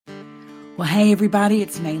Well, hey everybody,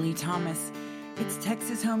 it's Maylee Thomas. It's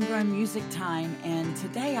Texas Homegrown Music Time, and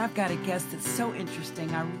today I've got a guest that's so interesting.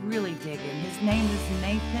 I really dig him. His name is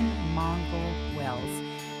Nathan Mongol Wells.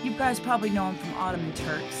 You guys probably know him from Ottoman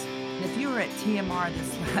Turks. And if you were at TMR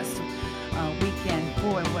this last weekend,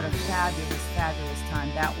 boy, what a fabulous, fabulous time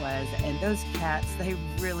that was. And those cats, they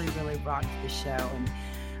really, really rocked the show. And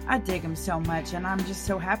I dig him so much, and I'm just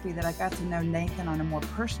so happy that I got to know Nathan on a more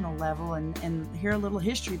personal level and hear a little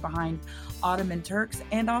history behind Ottoman Turks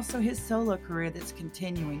and also his solo career that's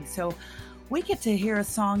continuing. So we get to hear a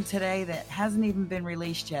song today that hasn't even been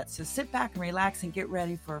released yet. So sit back and relax and get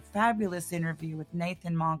ready for a fabulous interview with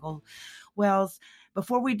Nathan Mongol Wells.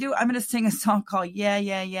 Before we do, I'm going to sing a song called Yeah,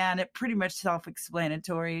 Yeah, Yeah, and it's pretty much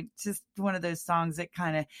self-explanatory. It's just one of those songs that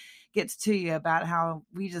kind of gets to you about how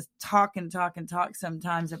we just talk and talk and talk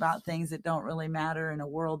sometimes about things that don't really matter in a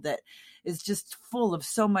world that is just full of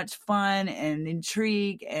so much fun and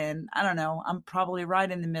intrigue. And I don't know, I'm probably right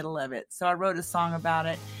in the middle of it. So I wrote a song about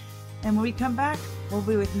it. And when we come back, we'll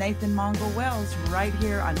be with Nathan Mongol Wells right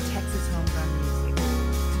here on Texas Homegrown Music.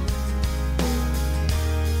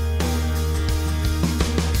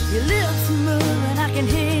 Your lips move and I can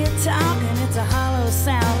hear you talking. It's a hollow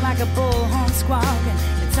sound like a bullhorn squawking.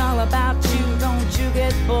 It's all about you, don't you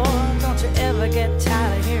get bored? Don't you ever get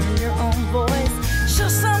tired of hearing your own voice? Sure,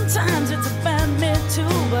 sometimes it's about me too,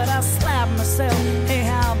 but I slap myself. Hey,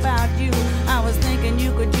 how about you? I was thinking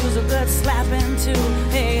you could use a good slapping too.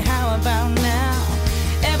 Hey, how about now?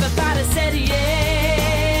 Everybody said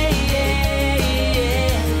yeah, yeah,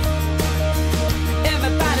 yeah.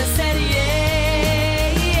 Everybody said yeah.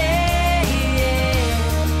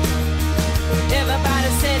 Everybody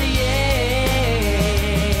said yeah,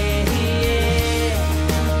 yeah.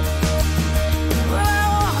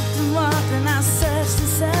 Well, I walked and I searched and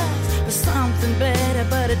searched for something better,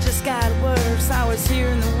 but it just got worse. I was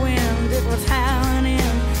hearing the wind, it was howling in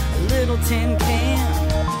a little tin can.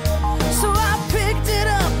 So I picked it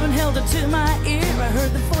up and held it to my ear. I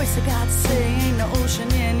heard the voice of God say, ain't no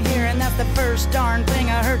ocean in here. And that's the first darn thing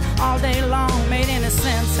I heard all day long. Made any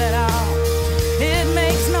sense at all. It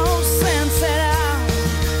makes no sense at all.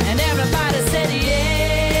 And everybody said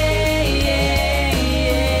yeah, yeah,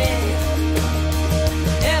 yeah.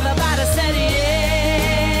 Everybody said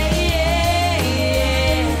yeah, yeah, yeah.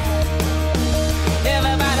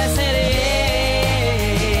 Everybody said yeah,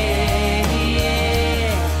 yeah.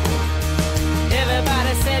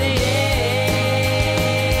 Everybody said yeah.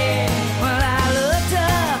 Well, I looked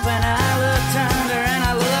up and I looked under and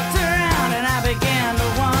I looked around and I began to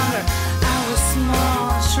wonder. I was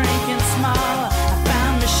small, shrinking smaller. I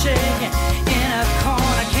found me shaking in a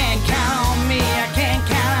corner. Can't count on me, I can't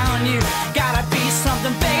count on you. Gotta be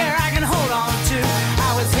something bigger I can hold on to.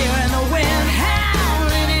 I was hearing the wind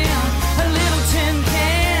howling in a little tin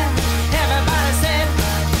can. Everybody said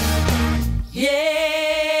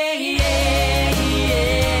yeah, yeah,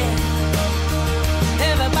 yeah.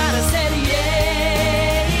 Everybody said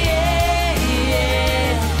yeah, yeah, yeah.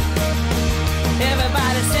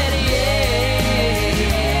 Everybody said yeah,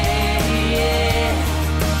 yeah.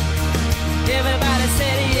 Everybody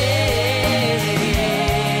said yeah,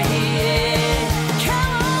 yeah.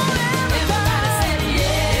 Come on, everybody said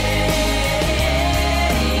yeah,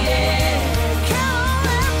 yeah. Come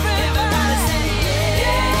on, everybody said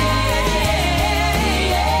yeah,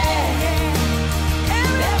 yeah.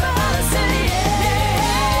 Everybody said yeah, yeah. Everybody said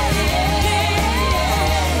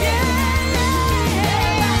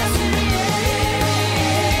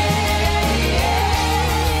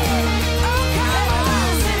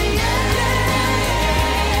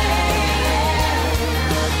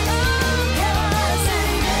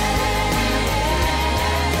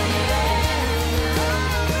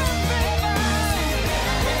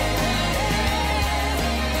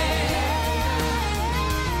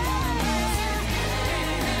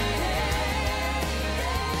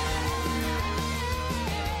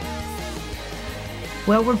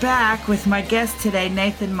Well, we're back with my guest today,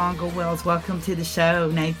 Nathan Mongol Wells. Welcome to the show,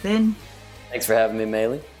 Nathan. Thanks for having me,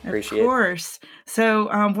 Maylee. Appreciate it. Of course. So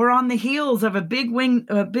we're on the heels of a big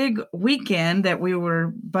weekend that we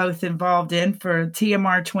were both involved in for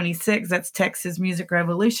TMR 26. That's Texas Music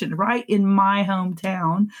Revolution, right in my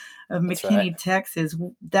hometown of That's McKinney, right. Texas.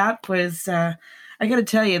 That was, I got to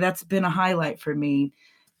tell you, that's been a highlight for me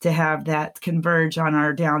to have that converge on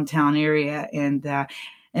our downtown area.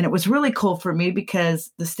 And it was really cool for me because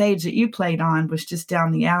the stage that you played on was just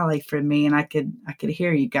down the alley from me, and I could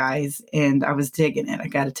hear you guys, and I was digging it. I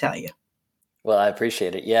got to tell you. Well, I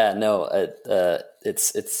appreciate it. Yeah, no,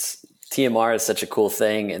 it's TMR is such a cool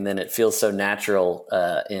thing, and then it feels so natural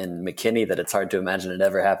in McKinney that it's hard to imagine it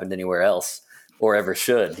ever happened anywhere else. or ever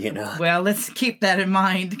should, you know? Well, let's keep that in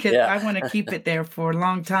mind because Yeah. I want to keep it there for a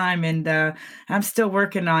long time. And I'm still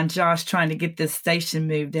working on Josh trying to get this station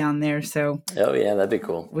moved down there. So Oh yeah, that'd be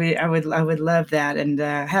cool. I would love that, and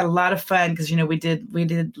had a lot of fun because we did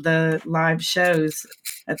the live shows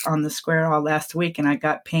on the square all last week, and I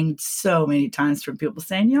got pinged so many times from people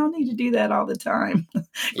saying y'all need to do that all the time.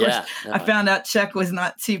 Yeah. No, I found out Chuck was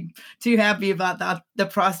not too happy about the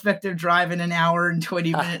prospect of driving an hour and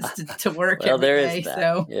 20 minutes to work well, every there day. is that.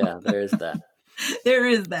 So Yeah, there is that. there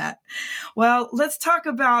is that. Well, let's talk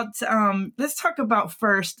about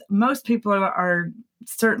first. Most people are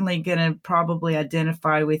certainly going to probably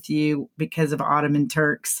identify with you because of Ottoman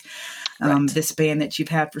Turks, Right. this band that you've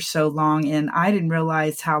had for so long. And I didn't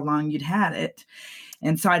realize how long you'd had it.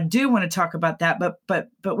 And so I do want to talk about that,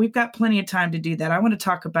 but we've got plenty of time to do that. I want to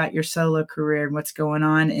talk about your solo career and what's going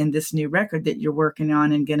on in this new record that you're working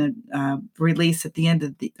on and going to release at the end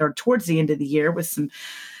of towards the end of the year with some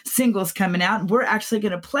singles coming out. And we're actually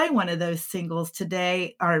going to play one of those singles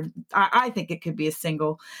today, or I think it could be a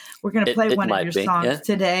single. We're going to play one of your songs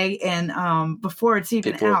today, and before it's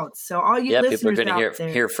even out. So all you listeners people are going out to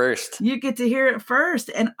there, hear first. you get to hear it first.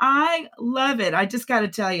 And I love it. I just got to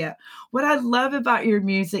tell you, what I love about your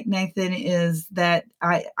music, Nathan, is that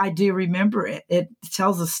I do remember it. It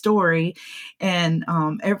tells a story. And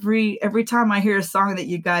every time I hear a song that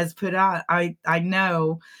you guys put out, I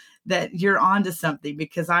know that you're onto something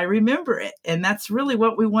because I remember it. And that's really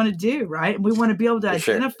what we want to do, right? And we want to be able to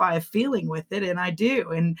identify a feeling with it. And I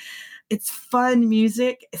do. And it's fun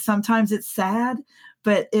music. Sometimes it's sad,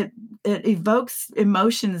 but it evokes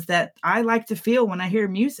emotions that I like to feel when I hear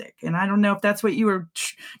music. And I don't know if that's what you were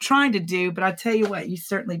trying to do, but I tell you what, you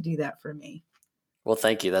certainly do that for me. Well,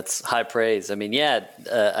 thank you. That's high praise. I mean,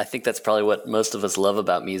 I think that's probably what most of us love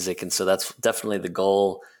about music. And so that's definitely the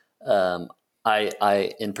goal.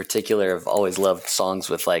 I in particular have always loved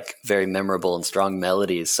songs with like very memorable and strong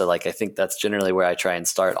melodies. So like, I think that's generally where I try and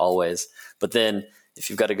start always. But then if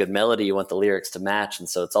you've got a good melody, you want the lyrics to match. And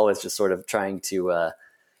so it's always just sort of trying to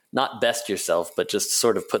not best yourself, but just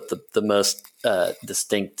sort of put the most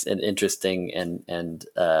distinct and interesting and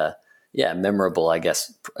memorable, I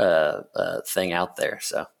guess, thing out there.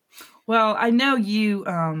 So. Well, I know you,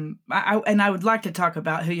 I would like to talk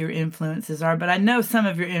about who your influences are, but I know some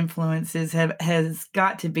of your influences has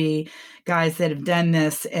got to be guys that have done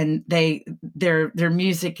this, and their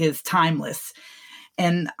music is timeless.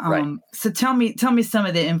 And so tell me some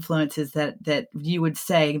of the influences that you would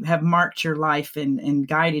say have marked your life and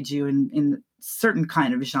guided you in certain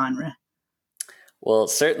kind of genre. Well,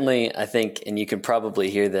 certainly, I think, and you can probably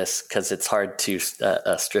hear this because it's hard to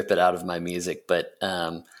strip it out of my music, but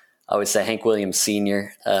I always say Hank Williams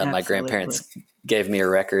Sr. My grandparents gave me a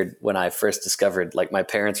record when I first discovered like my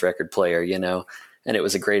parents' record player, and it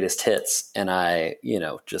was a greatest hits. And I,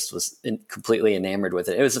 just was completely enamored with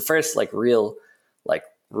it. It was the first like real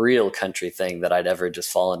country thing that I'd ever just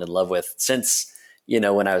fallen in love with since,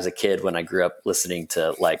 when I was a kid, when I grew up listening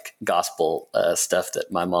to like gospel stuff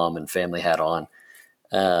that my mom and family had on.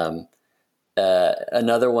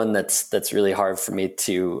 Another one that's really hard for me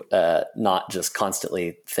to not just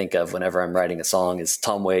constantly think of whenever I'm writing a song is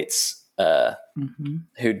Tom Waits,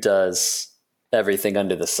 who does everything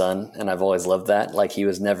under the sun, and I've always loved that. Like he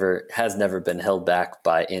has never been held back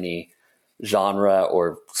by any genre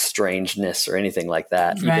or strangeness or anything like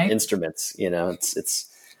that. Right. Even instruments, it's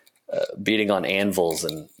beating on anvils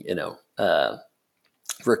and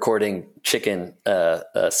recording chicken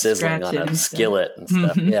sizzling on a skillet and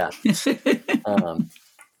stuff. Yeah.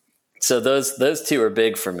 So those two are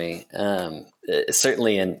big for me.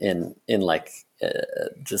 Certainly in like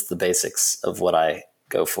just the basics of what I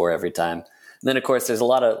go for every time. And then of course there's a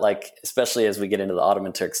lot of like, especially as we get into the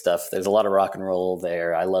Ottoman Turk stuff, there's a lot of rock and roll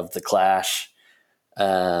there. I love the Clash,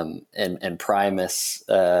 and Primus,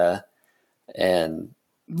 and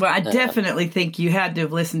well, I definitely think you had to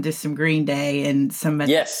have listened to some Green Day and some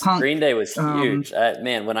punk. Green Day was huge.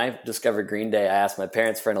 Man, when I discovered Green Day, I asked my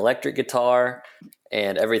parents for an electric guitar,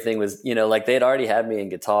 and everything was, like they had already had me in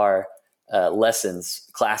guitar lessons,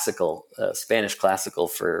 classical, Spanish classical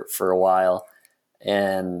for a while.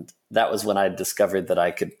 And that was when I discovered that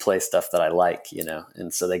I could play stuff that I like,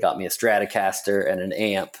 and so they got me a Stratocaster and an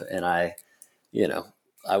amp, and I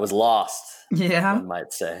was lost. Yeah, one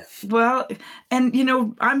might say. Well, and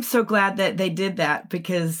I'm so glad that they did that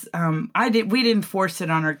because we didn't force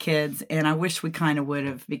it on our kids, and I wish we kind of would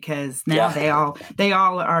have, because now they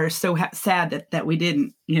all are so sad that we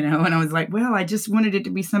didn't, and I was like, well, I just wanted it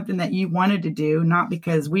to be something that you wanted to do, not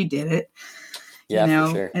because we did it. Yeah,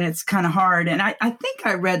 for sure. And it's kind of hard. And I think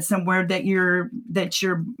I read somewhere that your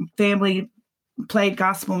family played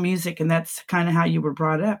gospel music, and that's kind of how you were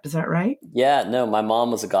brought up. Is that right? Yeah, no, my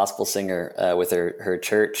mom was a gospel singer with her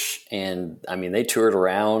church, and I mean they toured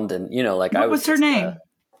around, and like What I was was her name?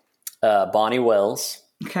 Bonnie Wells.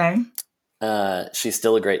 Okay. She's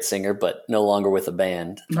still a great singer, but no longer with a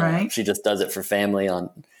band. Right. She just does it for family on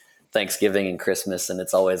Thanksgiving and Christmas, and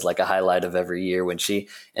it's always like a highlight of every year when she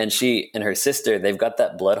and her sister, they've got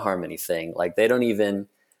that blood harmony thing. Like they don't even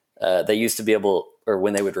they used to be able, or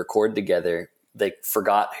when they would record together, they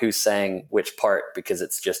forgot who sang which part because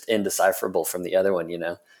it's just indecipherable from the other one,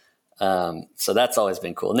 so that's always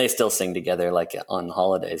been cool. And they still sing together like on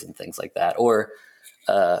holidays and things like that. Or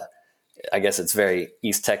I guess it's very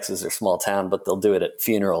East Texas or small town, but they'll do it at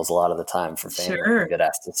funerals a lot of the time for family. Sure. Get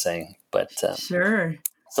asked to sing. But sure.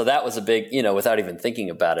 So that was a big, without even thinking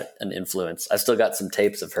about it, an influence. I've still got some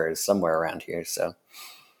tapes of hers somewhere around here. So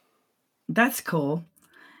that's cool.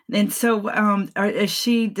 And so, does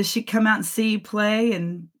she come out and see you play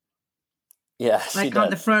and? Yeah, like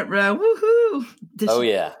on the front row, woohoo! Get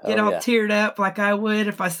all teared up like I would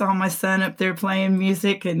if I saw my son up there playing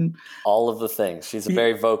music and all of the things. She's a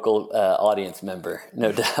very vocal audience member,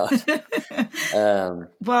 no doubt.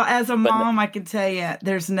 Well, as a mom, I can tell you,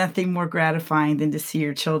 there's nothing more gratifying than to see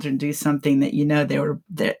your children do something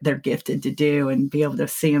that they're gifted to do and be able to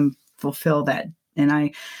see them fulfill that.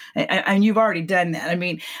 And and you've already done that. I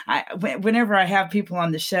mean, whenever I have people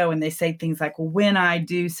on the show and they say things like, well, when I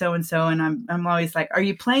do so-and-so, and I'm always like, are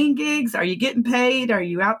you playing gigs? Are you getting paid? Are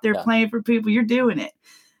you out there playing for people? You're doing it.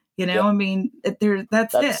 I mean,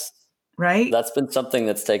 that's it. Right. That's been something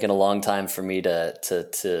that's taken a long time for me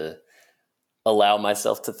to allow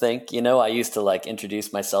myself to think. I used to like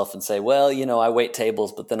introduce myself and say, well, I wait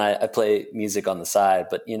tables, but then I play music on the side.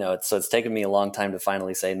 But, it's taken me a long time to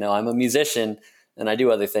finally say, no, I'm a musician. And I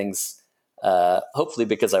do other things, hopefully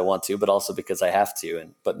because I want to, but also because I have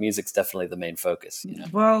to. But music's definitely the main focus.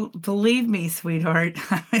 Well, believe me, sweetheart,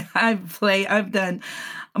 I've done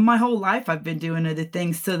my whole life. I've been doing other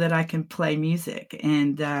things so that I can play music,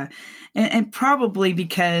 and probably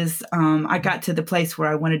because I got to the place where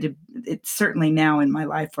I wanted to. It's certainly now in my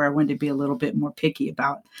life where I wanted to be a little bit more picky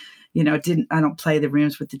about. I don't play the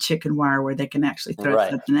rooms with the chicken wire where they can actually throw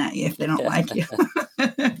something at you if they don't like you.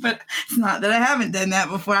 But it's not that I haven't done that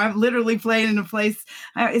before. I've literally played in a place,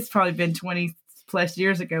 it's probably been 20 plus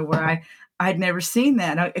years ago, where I'd never seen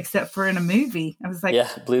that except for in a movie. I was like,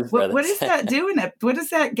 Blues Brothers. What is that doing? What is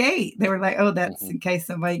that gate? They were like, oh, that's in case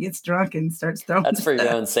somebody gets drunk and starts throwing That's for stuff.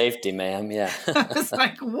 your own safety, ma'am. Yeah. I was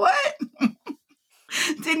like, what?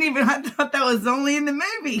 I thought that was only in the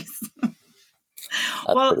movies.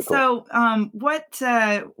 Well, cool.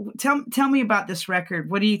 So tell me about this record.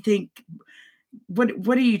 What do you think?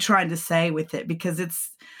 What are you trying to say with it? Because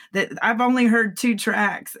it's that I've only heard 2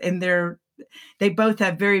 tracks, and they both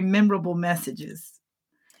have very memorable messages.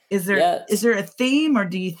 Is there a theme, or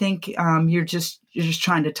do you think you're just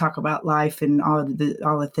trying to talk about life and all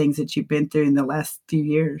the things that you've been through in the last few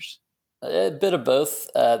years? A bit of both.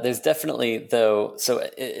 There's definitely though. So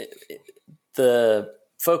the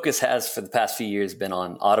focus has for the past few years been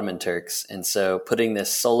on Ottoman Turks. And so putting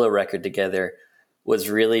this solo record together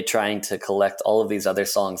was really trying to collect all of these other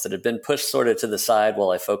songs that had been pushed sort of to the side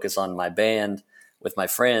while I focus on my band with my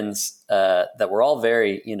friends that were all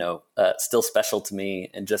very, still special to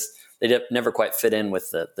me, and just they never quite fit in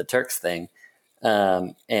with the Turks thing,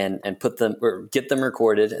 and put them or get them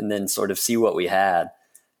recorded and then sort of see what we had.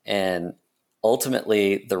 And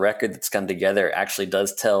ultimately, the record that's come together actually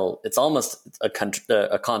does tell. It's almost a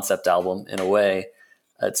concept album in a way.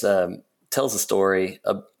 It's tells a story,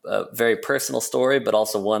 a very personal story, but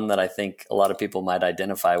also one that I think a lot of people might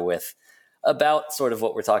identify with about sort of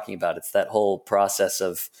what we're talking about. It's that whole process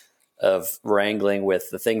of wrangling with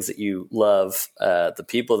the things that you love, the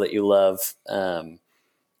people that you love,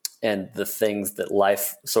 and the things that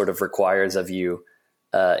life sort of requires of you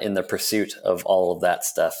in the pursuit of all of that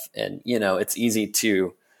stuff. And,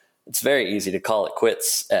 it's very easy to call it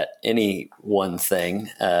quits at any one thing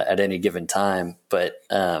at any given time. But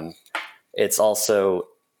it's also,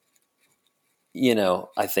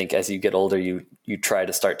 I think as you get older, you try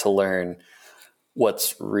to start to learn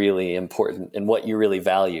what's really important and what you really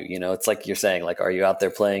value. It's like you're saying, like, are you out there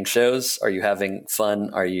playing shows? Are you having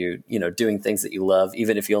fun? Are you, doing things that you love,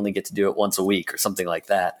 even if you only get to do it once a week or something like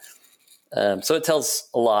that? So it tells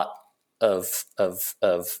a lot of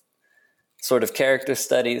sort of character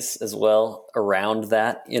studies as well around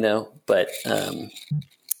that, but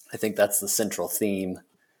I think that's the central theme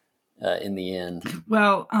in the end.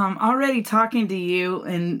 Well, already talking to you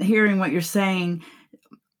and hearing what you're saying,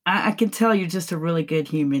 I can tell you're just a really good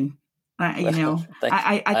human. You know,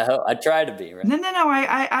 I try to be, right? No.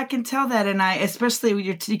 I can tell that. And especially when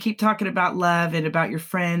you keep talking about love and about your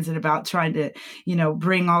friends and about trying to, you know,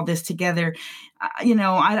 bring all this together. You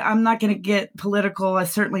know, I'm not going to get political. I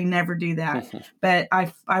certainly never do that. But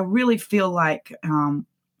I really feel like,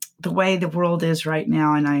 the way the world is right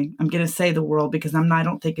now, and I'm going to say the world because I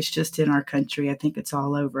don't think it's just in our country. I think it's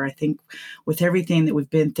all over. I think with everything that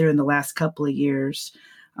we've been through in the last couple of years,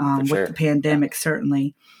 with the pandemic,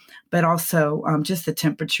 certainly, but also just the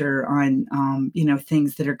temperature on, you know,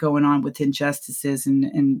 things that are going on with injustices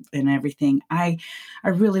and everything. I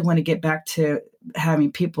really want to get back to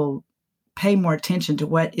having people pay more attention to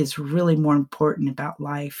what is really more important about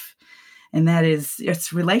life. And that is,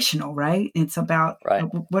 it's relational, right? It's about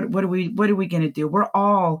what are we going to do? We're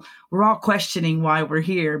all questioning why we're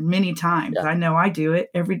here many times. Yeah. I know I do it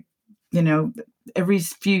every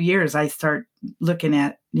few years. I start looking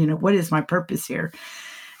at, you know, what is my purpose here?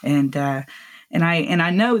 And I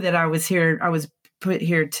know that I was put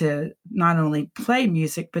here to not only play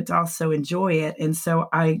music, but to also enjoy it. And so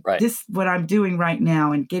this, what I'm doing right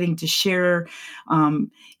now and getting to share,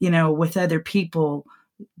 you know, with other people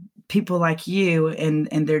like you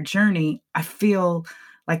and their journey, I feel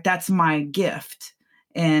like that's my gift.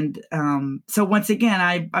 And so once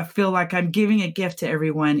again, I feel like I'm giving a gift to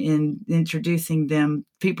everyone in introducing them,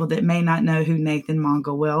 people that may not know who Nathan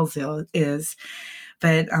Mongol Wells is.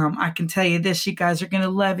 But I can tell you this, you guys are going to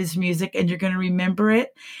love his music and you're going to remember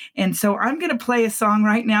it. And so I'm going to play a song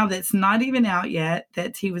right now that's not even out yet,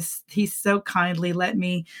 that he so kindly let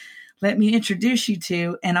me introduce you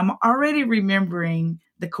to. And I'm already remembering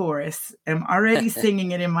the chorus. I'm already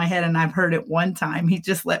singing it in my head, and I've heard it one time. He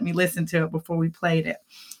just let me listen to it before we played it.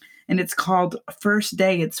 And it's called First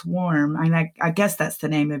Day It's Warm. And I guess that's the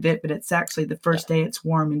name of it, but it's actually the first day it's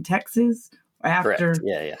warm in Texas. After,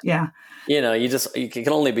 correct. Yeah. You know, you can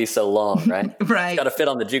only be so long, right? Right. It's got to fit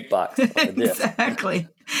on the jukebox.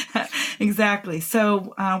 Exactly.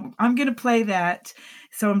 So I'm going to play that.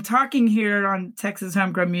 So I'm talking here on Texas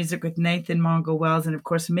Homegrown Music with Nathan Mongol Wells. And of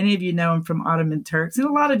course, many of you know him from Ottoman Turks. And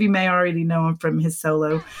a lot of you may already know him from his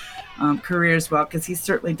solo career as well, because he's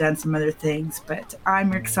certainly done some other things. But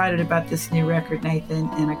I'm excited about this new record, Nathan,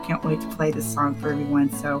 and I can't wait to play this song for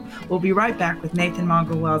everyone. So we'll be right back with Nathan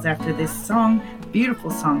Mongol Wells after this song,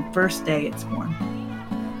 beautiful song, First Day It's Warm.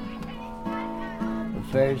 The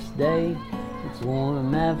first day it's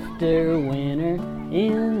warm after winter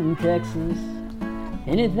in Texas.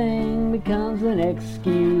 Anything becomes an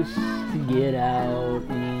excuse to get out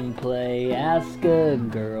and play. Ask a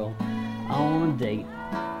girl on a date,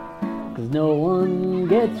 'cause no one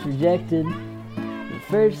gets rejected. The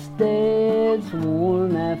first day it's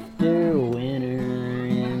warm after winter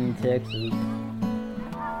in Texas.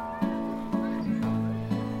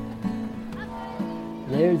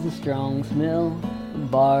 There's a strong smell of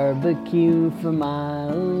barbecue for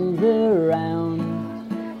miles around.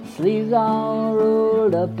 Sleeves all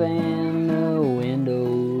rolled up and the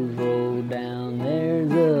windows rolled down.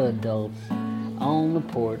 There's adults on the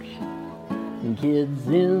porch and kids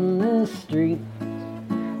in the street.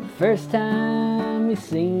 First time you've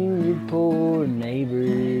seen your poor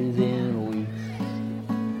neighbors in weeks.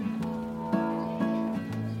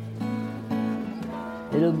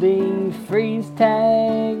 It'll be freeze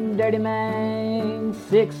tag, dirty mag,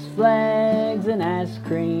 Six Flags and ice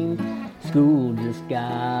cream. School just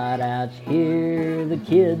got out, you hear the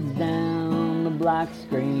kids down the block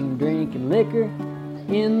scream, drinking liquor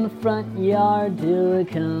in the front yard till they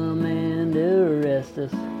come and arrest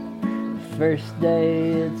us. First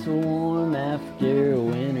day it's warm after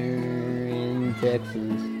winter in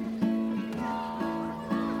Texas.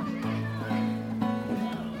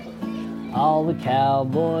 All the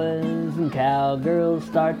cowboys and cowgirls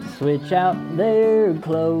start to switch out their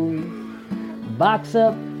clothes. Box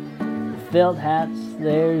up felt hats,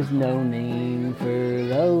 there's no name for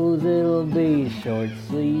those. It'll be short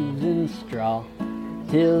sleeves and straw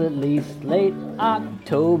till at least late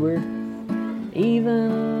October.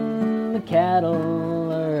 Even the cattle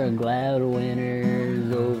are glad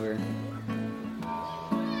winter's over.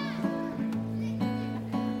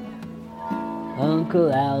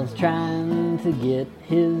 Uncle Al's trying to get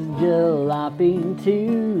his jalopy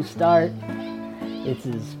to start. It's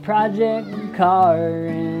his project car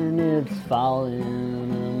and it's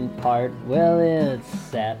falling apart. Well, it's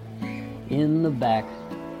sat in the back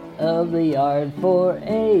of the yard for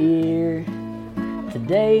a year.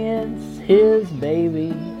 Today it's his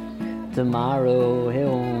baby, tomorrow he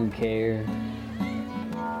won't care.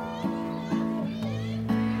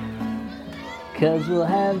 'Cause we'll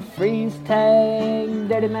have freeze tag,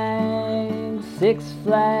 dirty mag, Six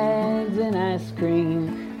Flags and ice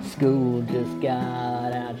cream. School just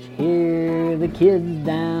got out, you hear the kids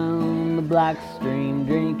down the block stream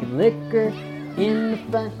drinking liquor in the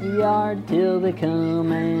front yard till they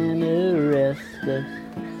come and arrest us.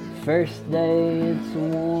 First day it's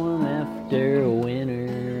warm after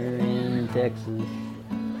winter in Texas.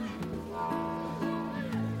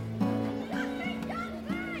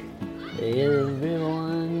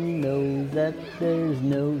 Everyone knows that there's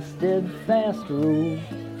no steadfast rule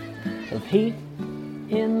of heat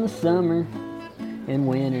in the summer and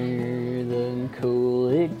winter than cool.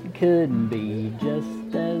 It could be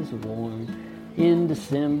just as warm in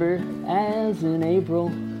December as in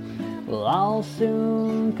April. We'll all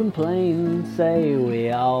soon complain and say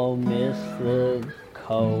we all miss the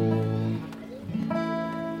cold.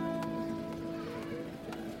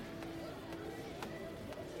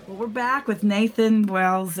 Well, we're back with Nathan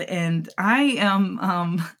Wells, and I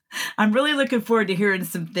am I'm really looking forward to hearing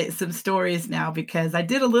some stories now, because I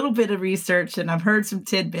did a little bit of research and I've heard some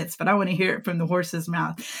tidbits, but I want to hear it from the horse's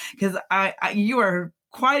mouth, because you are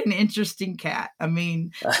quite an interesting cat. I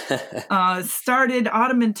mean, started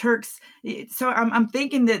Ottoman Turks. So I'm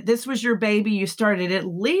thinking that this was your baby. You started at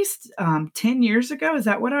least 10 years ago. Is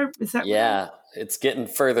that what Yeah, it's getting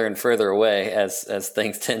further and further away as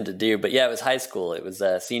things tend to do. But yeah, it was high school. It was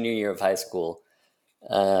senior year of high school.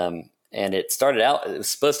 And it started out, it was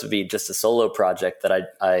supposed to be just a solo project that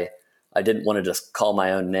I didn't want to just call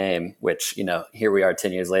my own name, which, here we are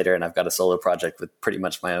 10 years later and I've got a solo project with pretty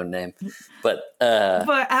much my own name. But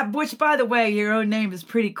which, by the way, your own name is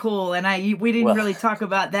pretty cool. And we didn't really talk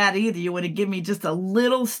about that either. You want to give me just a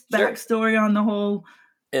little backstory on the whole?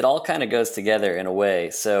 It all kind of goes together in a way.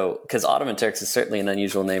 So, because Ottoman Turks is certainly an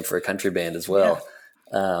unusual name for a country band as well.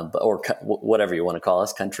 Yeah. Or whatever you want to call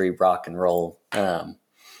us, country, rock and roll.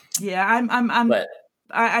 Yeah,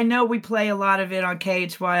 I know we play a lot of it on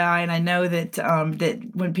KHYI, and I know that that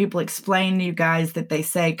when people explain to you guys that they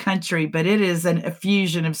say country, but it is a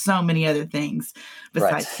fusion of so many other things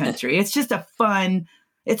besides country. It's just a fun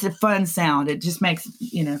sound. It just makes,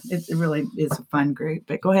 it really is a fun group.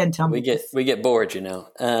 But go ahead and tell me. We get bored,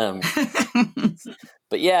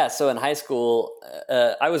 But yeah, so in high school,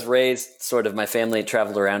 I was raised sort of, my family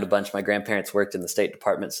traveled around a bunch. My grandparents worked in the State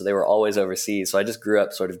Department, so they were always overseas. So I just grew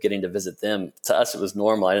up sort of getting to visit them. To us, it was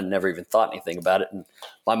normal. I never even thought anything about it. And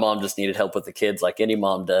my mom just needed help with the kids like any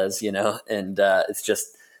mom does, and it's just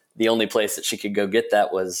the only place that she could go get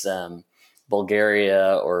that was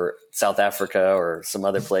Bulgaria or South Africa or some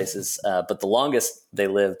other places. But the longest they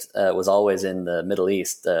lived was always in the Middle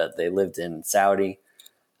East. They lived in Saudi.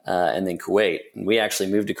 And then Kuwait. And we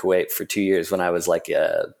actually moved to Kuwait for 2 years when I was like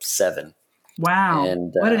 7. Wow.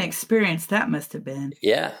 And, what an experience that must have been.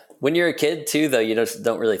 Yeah. When you're a kid too, though, you just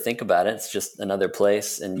don't really think about it. It's just another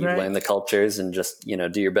place and you learn the cultures and just,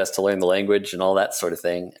 do your best to learn the language and all that sort of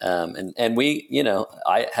thing. And we,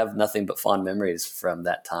 I have nothing but fond memories from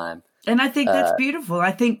that time. And I think that's beautiful.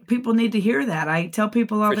 I think people need to hear that. I tell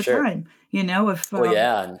people all the time,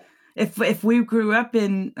 if we grew up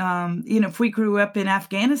in, if we grew up in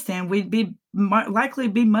Afghanistan, we'd be likely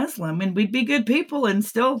be Muslim and we'd be good people and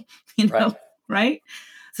still, right?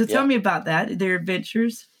 So tell me about that, their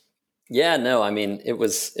adventures. Yeah, no, I mean, it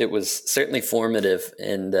was certainly formative.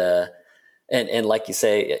 And like you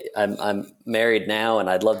say, I'm married now and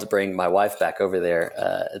I'd love to bring my wife back over there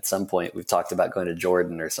at some point. We've talked about going to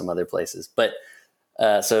Jordan or some other places, but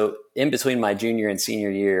so in between my junior and senior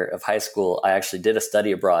year of high school, I actually did a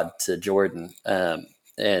study abroad to Jordan.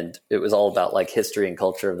 And it was all about like history and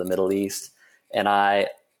culture of the Middle East. And I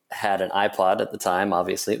had an iPod at the time.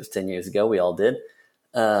 Obviously, it was 10 years ago. We all did.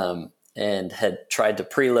 And had tried to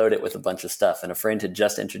preload it with a bunch of stuff. And a friend had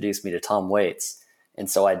just introduced me to Tom Waits. And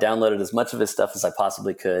so I downloaded as much of his stuff as I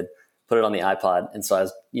possibly could, put it on the iPod. And so I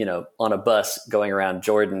was, on a bus going around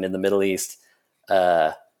Jordan in the Middle East,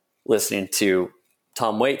 listening to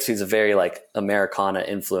Tom Waits, who's a very like Americana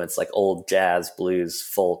influence, like old jazz, blues,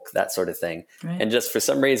 folk, that sort of thing. Right. And just for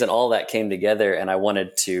some reason, all that came together and I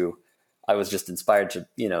was just inspired to,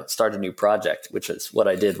 start a new project, which is what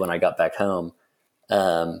I did when I got back home.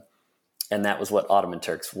 And that was what Ottoman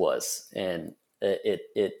Turks was. And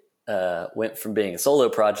it went from being a solo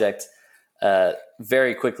project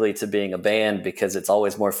very quickly to being a band, because it's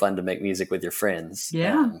always more fun to make music with your friends.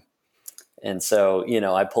 Yeah. And so,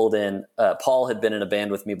 I pulled in, Paul had been in a band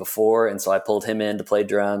with me before. And so I pulled him in to play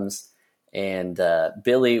drums, and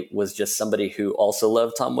Billy was just somebody who also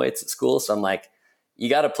loved Tom Waits at school. So I'm like, you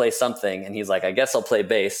got to play something. And he's like, I guess I'll play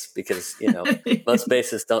bass, because, most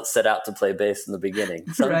bassists don't set out to play bass in the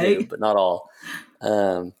beginning. Some do, but not all.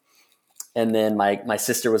 And then my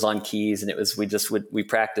sister was on keys, and we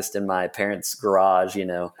practiced in my parents' garage,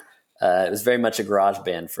 It was very much a garage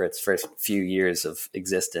band for its first few years of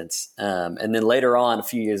existence. And then later on, a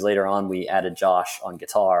few years later on, we added Josh on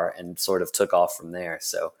guitar and sort of took off from there.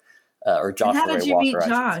 So, or Josh. And how did you Walker, meet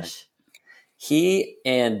Josh? He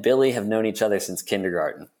and Billy have known each other since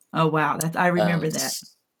kindergarten. Oh, wow. I remember that.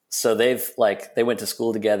 So they went to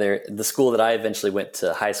school together. The school that I eventually went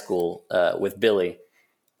to high school with Billy,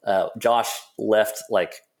 Josh left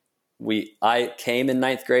I came in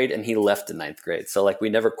ninth grade and he left in ninth grade. So like we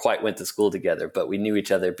never quite went to school together, but we knew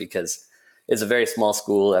each other because it's a very small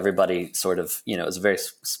school. Everybody sort of, it was a very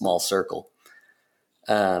small circle.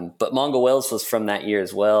 But Mongol Wells was from that year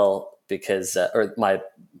as well because, or my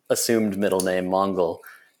assumed middle name, Mongol,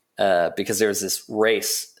 because there was this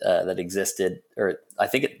race that existed, or I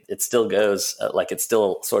think it still goes, it's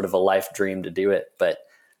still sort of a life dream to do it. But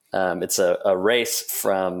it's a race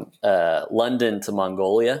from London to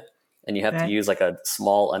Mongolia, and you have to use like a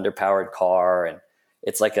small underpowered car, and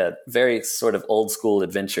it's like a very sort of old school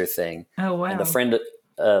adventure thing. Oh, wow. And a friend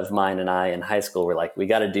of mine and I in high school were like, we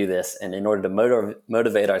got to do this. And in order to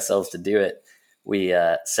motivate ourselves to do it, we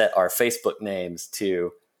set our Facebook names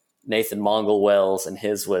to Nathan Mongol Wells, and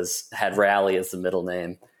his had Rally as the middle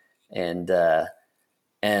name. And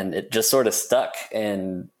it just sort of stuck.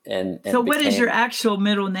 And so what is your actual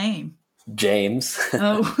middle name? James.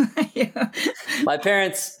 Oh, yeah. My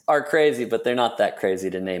parents are crazy, but they're not that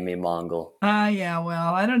crazy to name me Mongol. Yeah,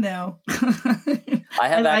 well, I don't know. I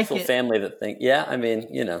have actual family that think, I mean,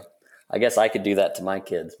 I guess I could do that to my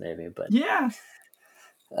kids maybe, but yeah.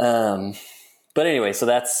 But anyway, so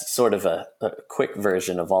that's sort of a quick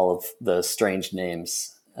version of all of those strange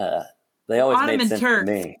names. They always Ottoman made sense Turks.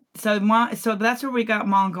 to me. So that's where we got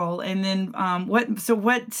Mongol. And then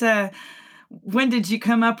when did you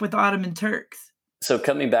come up with Ottoman Turks? So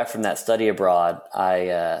coming back from that study abroad,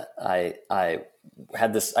 I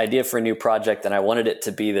had this idea for a new project, and I wanted it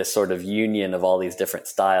to be this sort of union of all these different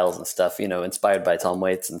styles and stuff, inspired by Tom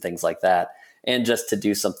Waits and things like that. And just to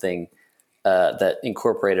do something that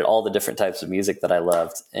incorporated all the different types of music that I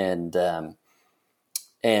loved. And the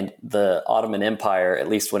Ottoman Empire, at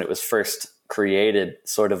least when it was first created,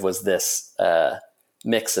 sort of was this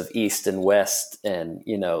mix of East and West, and,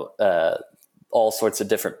 all sorts of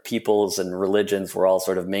different peoples and religions were all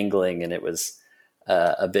sort of mingling. And it was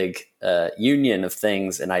a big union of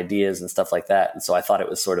things and ideas and stuff like that. And so I thought it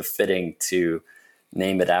was sort of fitting to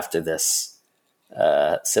name it after this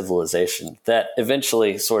civilization that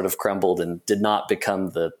eventually sort of crumbled and did not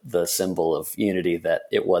become the symbol of unity that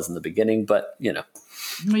it was in the beginning. But,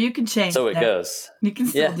 well, you can change. So it goes. You can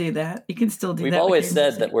still do that. You can still do that. We've always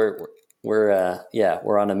said that we're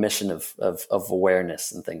on a mission of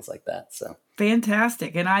awareness and things like that. So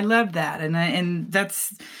fantastic. And I love that. And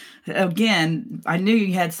that's, again, I knew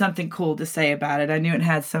you had something cool to say about it. I knew it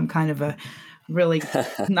had some kind of a really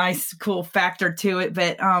nice, cool factor to it.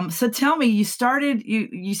 But so tell me, you started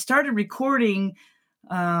recording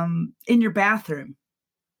in your bathroom.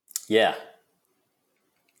 Yeah.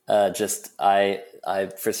 I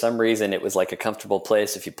for some reason it was like a comfortable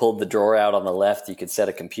place. If you pulled the drawer out on the left, you could set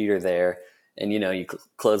a computer there, and you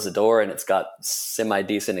close the door and it's got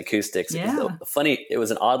semi-decent acoustics. Yeah. It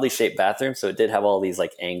was an oddly shaped bathroom, so it did have all these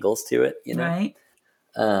like angles to it, Right.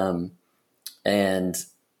 And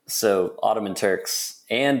so Ottoman Turks,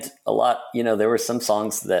 and a lot, there were some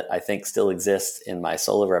songs that I think still exist in my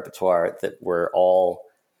solo repertoire that were all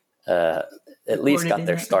at least got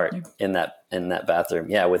their start in that bathroom.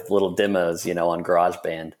 Yeah, with little demos, on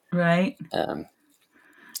GarageBand. Right.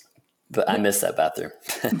 But I miss that bathroom.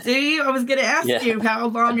 Do you? I was going to ask you, how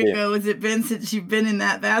long ago has it been since you've been in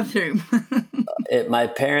that bathroom? My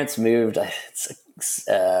parents moved a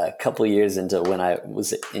couple of years into when I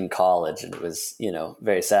was in college, and it was,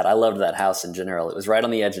 very sad. I loved that house in general. It was right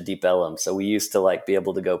on the edge of Deep Ellum. So we used to be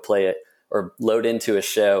able to go play it or load into a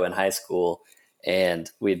show in high school, and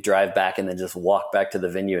we'd drive back and then just walk back to the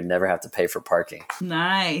venue and never have to pay for parking.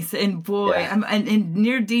 Nice. And boy, and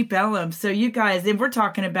near Deep Ellum. So you guys, and we're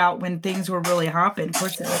talking about when things were really hopping. Of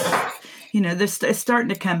course, it's starting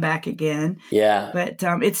to come back again. Yeah. But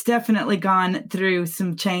it's definitely gone through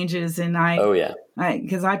some changes. And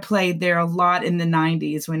because I played there a lot in the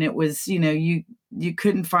 90s when it was, you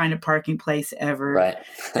couldn't find a parking place ever. Right.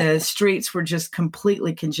 The streets were just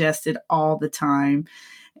completely congested all the time.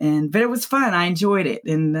 But it was fun. I enjoyed it.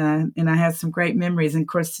 And I had some great memories. And of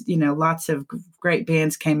course, lots of great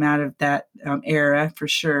bands came out of that era for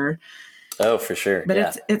sure. Oh, for sure.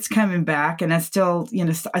 But it's coming back, and I still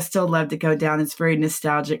love to go down. It's very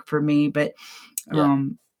nostalgic for me, but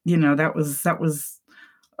that was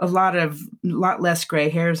a lot less gray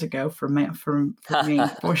hairs ago for me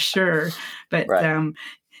for sure. But right.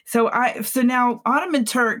 So now Ottoman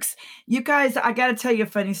Turks, you guys, I got to tell you a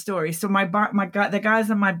funny story. So the guys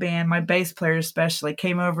in my band, my bass player especially,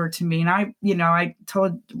 came over to me, and I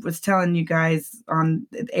was telling you guys on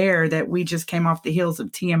the air that we just came off the heels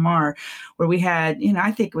of TMR, where we had,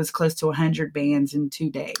 I think it was close to 100 bands in 2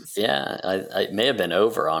 days. Yeah, I may have been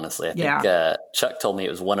over, honestly. I think Chuck told me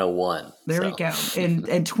it was 101. There we go.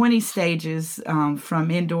 And 20 stages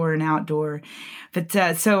from indoor and outdoor.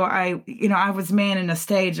 But so I was manning a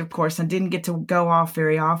stage, of course, and didn't get to go off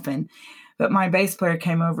very often. But my bass player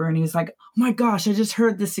came over and he was like, "Oh my gosh, I just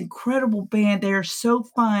heard this incredible band. They're so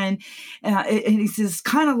fun." And he says,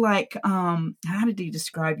 kind of like, how did he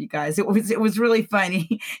describe you guys? It was really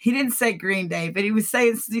funny. He didn't say Green Day, but he was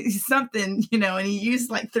saying something, and he used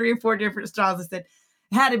like 3 or 4 different styles. I said,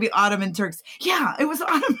 had to be Ottoman Turks. Yeah, it was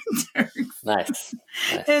Ottoman Turks. Nice.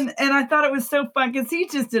 And I thought it was so fun because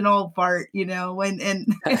he's just an old fart,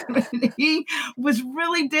 and he was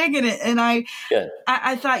really digging it. And I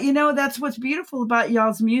thought, that's what's beautiful about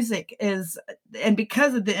y'all's music and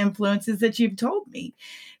because of the influences that you've told me,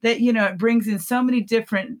 that, it brings in so many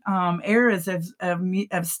different eras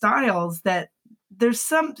of styles that there's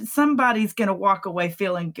somebody's going to walk away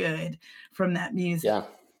feeling good from that music. Yeah.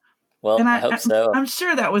 Well, I hope so. I'm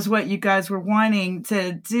sure that was what you guys were wanting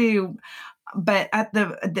to do, but at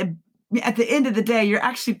the end of the day, you're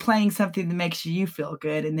actually playing something that makes you feel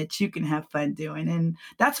good and that you can have fun doing. And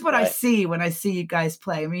that's what I see when I see you guys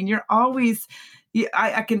play. I mean, you're always,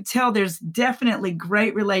 I can tell there's definitely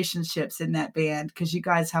great relationships in that band because you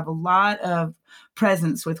guys have a lot of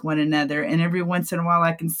presence with one another. And every once in a while,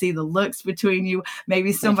 I can see the looks between you.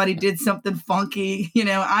 Maybe somebody did something funky.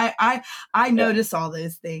 I notice all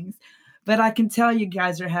those things, but I can tell you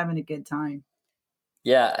guys are having a good time.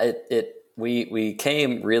 Yeah, we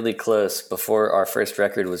came really close before our first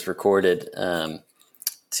record was recorded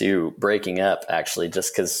to breaking up, actually,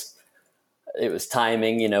 just because it was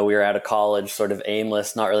timing. We were out of college, sort of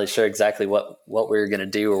aimless, not really sure exactly what we were going to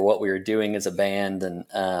do or what we were doing as a band.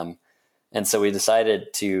 And so we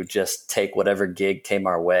decided to just take whatever gig came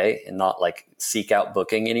our way and not like seek out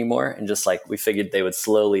booking anymore. And just like, we figured they would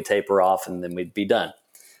slowly taper off and then we'd be done.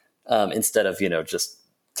 Instead of, just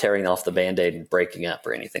tearing off the Band-Aid and breaking up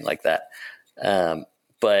or anything like that.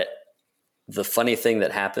 But the funny thing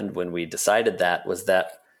that happened when we decided that was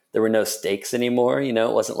that there were no stakes anymore. It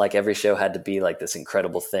wasn't like every show had to be like this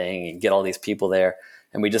incredible thing and get all these people there.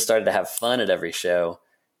 And we just started to have fun at every show.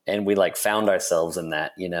 And we like found ourselves in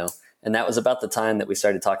that, and that was about the time that we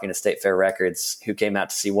started talking to State Fair Records, who came out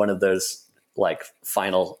to see one of those like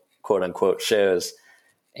final quote unquote shows.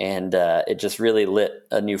 And it just really lit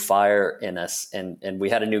a new fire in us. And we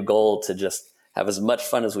had a new goal to just have as much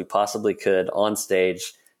fun as we possibly could on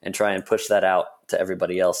stage and try and push that out to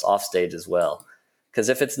everybody else off stage as well. Because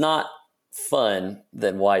if it's not fun,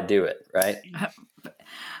 then why do it, right?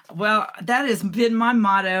 Well, that has been my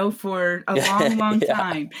motto for a long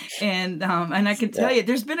time. And I can tell you,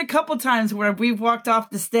 there's been a couple times where we've walked off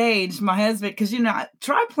the stage, my husband, because,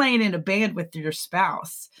 try playing in a band with your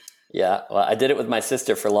spouse. Yeah, well, I did it with my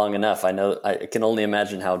sister for long enough. I know, I can only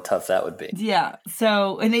imagine how tough that would be. Yeah.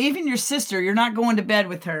 So, and even your sister, you're not going to bed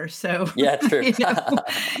with her. So, yeah, true.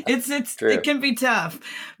 It's true. It can be tough,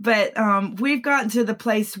 but we've gotten to the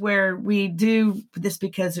place where we do this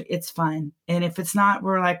because it's fun. And if it's not,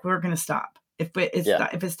 we're going to stop. If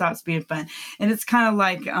it stops being fun. And it's kind of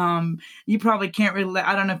like, you probably can't relate.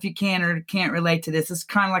 I don't know if you can or can't relate to this. It's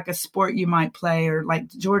kind of like a sport you might play, or like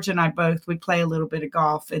George and I we play a little bit of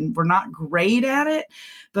golf, and we're not great at it,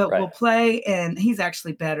 but we'll play, and he's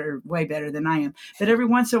actually way better than I am. But every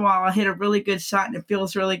once in a while I'll hit a really good shot and it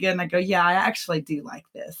feels really good. And I go, yeah, I actually do like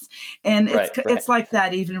this. And it's like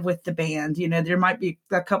that even with the band. There might be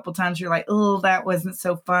a couple times you're like, oh, that wasn't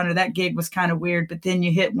so fun, or that gig was kind of weird. But then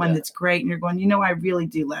you hit one that's great and you're going, I really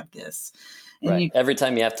do love this. And every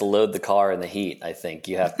time you have to load the car in the heat, I think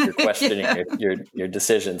you're questioning your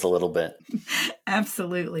decisions a little bit.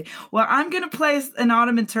 Absolutely. Well, I'm going to play an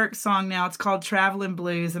Ottoman Turk song now. It's called Traveling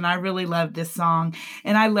Blues, and I really love this song,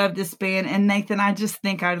 and I love this band. And Nathan, I just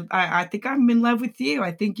think I think I'm in love with you.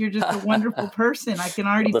 I think you're just a wonderful person. I can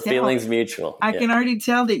already tell. The feeling's mutual. I can already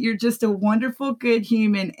tell that you're just a wonderful, good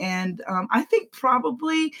human, and I think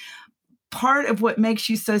probably part of what makes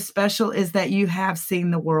you so special is that you have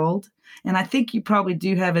seen the world. And I think you probably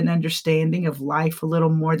do have an understanding of life a little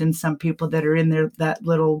more than some people that are in that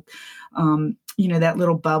little, that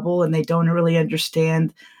little bubble, and they don't really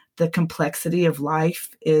understand the complexity of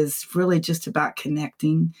life is really just about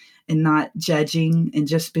connecting and not judging, and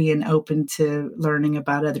just being open to learning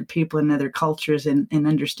about other people and other cultures, and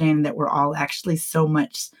understanding that we're all actually so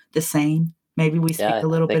much the same. Maybe we speak Yeah, a I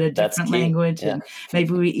little bit think of that's different key. language, Yeah. and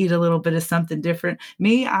maybe we eat a little bit of something different.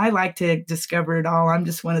 Me, I like to discover it all. I'm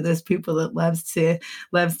just one of those people that loves to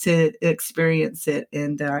experience it,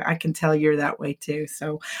 and I can tell you're that way too.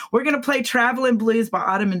 So we're going to play Traveling Blues by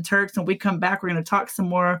Ottoman Turks. When we come back, we're going to talk some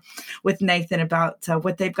more with Nathan about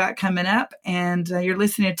what they've got coming up. And you're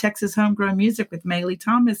listening to Texas Homegrown Music with Maylee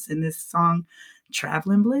Thomas in this song,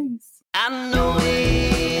 Traveling Blues. I know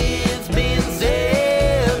it's been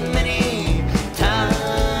said many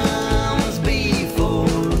times before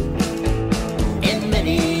in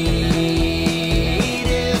many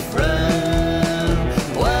different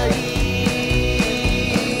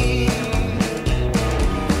ways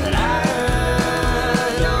that I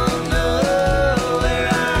don't know where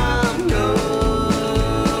I'm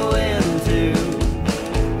going to,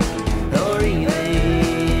 or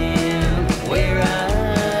even where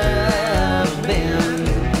I've been.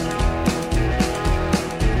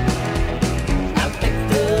 I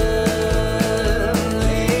picked up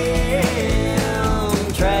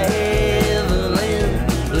them traveling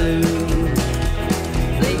blues.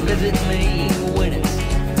 They visit me when it's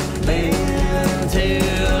been too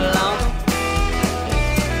long.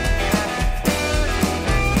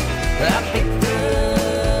 I picked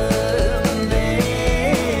up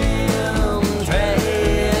them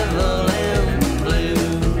traveling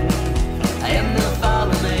blues, and they'll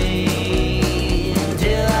follow me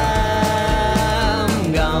till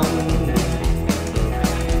I'm gone.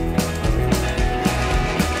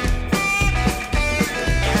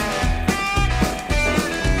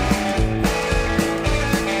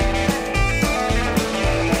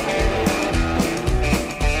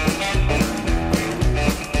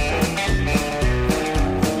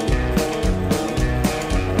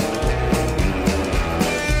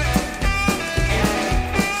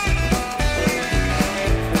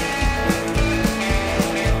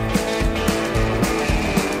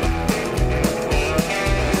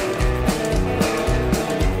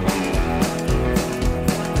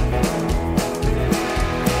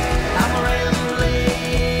 I'm a rambling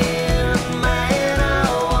man, I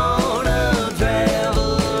wanna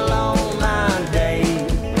travel all my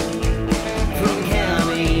days, from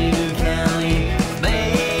county to county,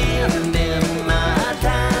 spending my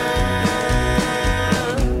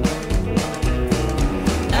time.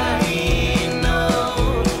 I ain't no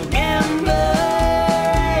gambler,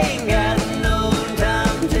 ain't got no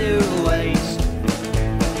time to waste,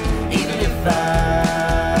 even if I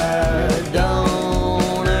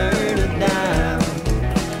don't earn a dime.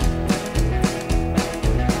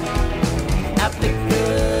 I pick up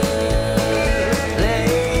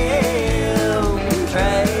them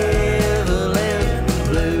traveling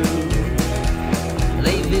blues.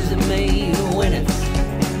 They visit me when it's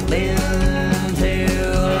been too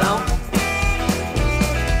long.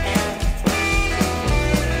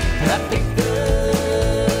 I picked up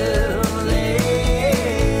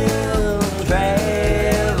them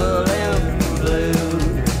traveling blues,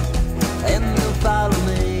 and they'll follow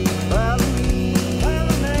me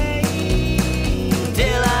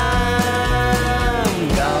till I'm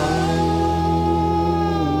gone.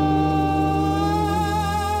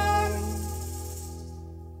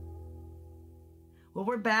 Well,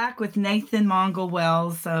 we're back with Nathan Mongol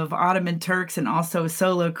Wells of Ottoman Turks and also a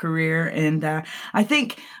solo career. And I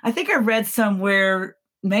think I read somewhere,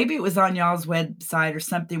 maybe it was on y'all's website or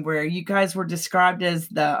something, where you guys were described as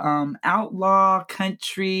the outlaw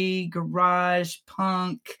country garage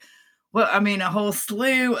punk. Well, I mean, a whole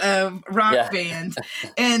slew of rock Yeah. bands,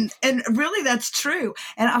 and really that's true.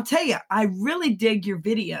 And I'll tell you, I really dig your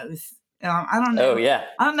videos. I don't know. Oh, yeah.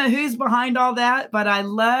 I don't know who's behind all that, but I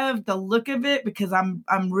love the look of it because I'm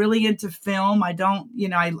really into film. I don't,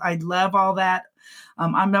 I love all that.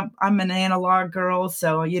 I'm an analog girl,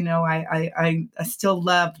 so I still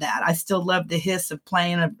love that. I still love the hiss of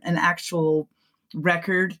playing an actual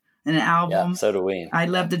record and an album. Yeah, so do we. I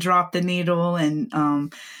love to drop the needle,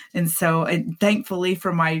 and so thankfully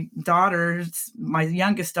for my daughters, my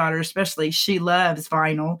youngest daughter especially, she loves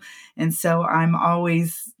vinyl, and so I'm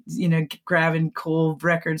always grabbing cool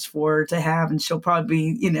records for her to have, and she'll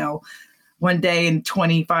probably be one day in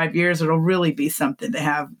 25 years it'll really be something to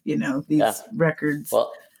have these records.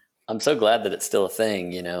 Well, I'm so glad that it's still a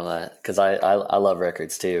thing, because I love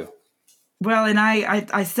records too. Well, and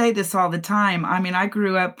I say this all the time. I mean, I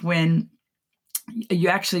grew up when you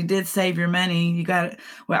actually did save your money. I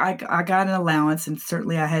got an allowance, and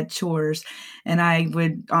certainly I had chores, and I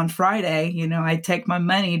would, on Friday, I'd take my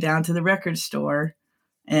money down to the record store,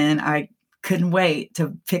 and I couldn't wait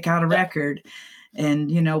to pick out a record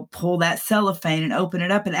and, pull that cellophane and open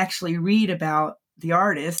it up and actually read about the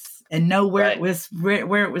artists and know where Right. it was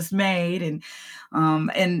where it was made, and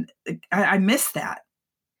I miss that.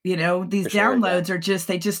 These For sure, yeah. downloads are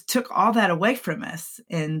they just took all that away from us.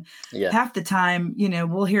 And Yeah. half the time,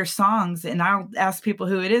 we'll hear songs and I'll ask people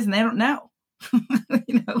who it is and they don't know,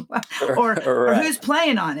 or Right. who's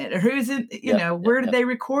playing on it or who's in, Yep, where did yep. they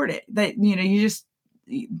record it? That,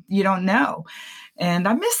 you don't know. And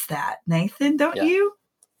I miss that, Nathan, don't Yeah. you?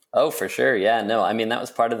 Oh, for sure. Yeah, no, I mean, that was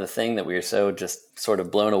part of the thing that we were so just sort of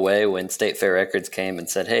blown away when State Fair Records came and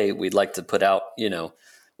said, hey, we'd like to put out,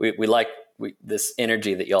 we like this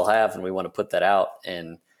energy that y'all have, and we want to put that out.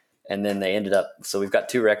 And then they ended up, so we've got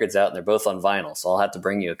 2 records out and they're both on vinyl. So I'll have to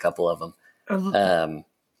bring you a couple of them.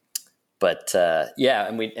 Yeah,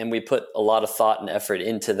 and we put a lot of thought and effort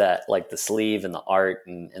into that, like the sleeve and the art.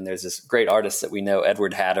 And there's this great artist that we know,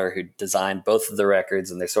 Edward Hatter, who designed both of the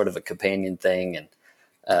records, and they're sort of a companion thing. And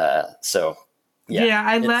so, yeah,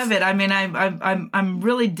 I love it. I mean, I'm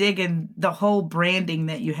really digging the whole branding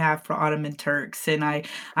that you have for Ottoman Turks, and I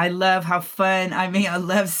love how fun. I mean, I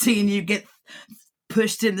love seeing you get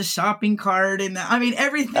pushed in the shopping cart, and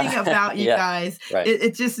everything about you Yeah, guys. right.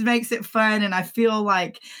 It just makes it fun, and I feel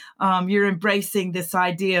like you're embracing this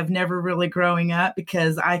idea of never really growing up,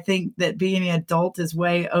 because I think that being an adult is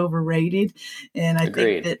way overrated, and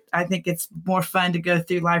Agreed. I think it's more fun to go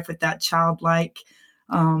through life with that childlike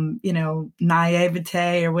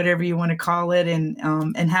naivete or whatever you want to call it, and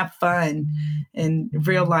have fun and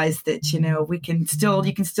realize that, you can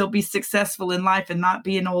still be successful in life and not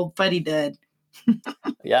be an old fuddy dud.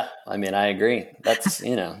 Yeah, I mean, I agree. That's,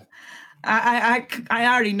 I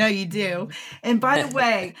already know you do. And by the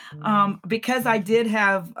way, because I did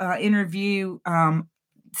have interview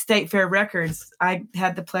State Fair Records, I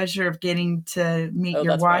had the pleasure of getting to meet your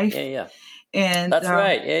that's wife. right. Yeah. And That's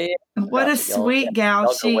right. Yeah. what a sweet gal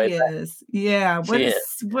y'all go she way back. is. Yeah.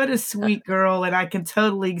 What a sweet girl. And I can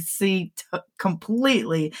totally see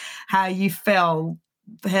completely how you fell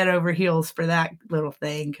head over heels for that little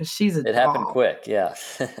thing. 'Cause she's a It happened doll. quick. Yeah.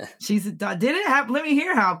 She's a doll. Did it happen? Let me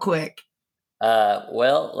hear how quick.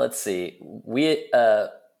 Well, let's see. We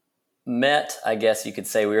met, I guess you could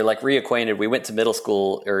say. We were like reacquainted. We went to middle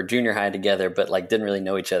school or junior high together, but like didn't really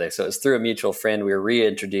know each other. So it was through a mutual friend. We were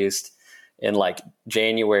reintroduced in like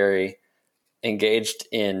January, engaged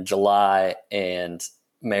in July, and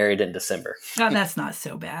married in December. Oh, that's not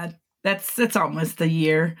so bad. That's almost a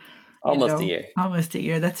year. Almost a year. Almost a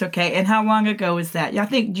year. That's okay. And how long ago was that? Yeah, I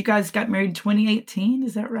think you guys got married in 2018.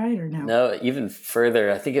 Is that right or no? No, even further.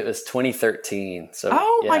 I think it was 2013. So my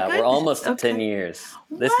yeah, goodness. we're almost at Okay. 10 years.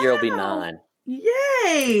 This year will be 9.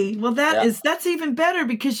 Yay! Well, Yeah. that's even better,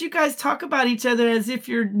 because you guys talk about each other as if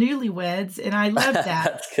you're newlyweds, and I love that.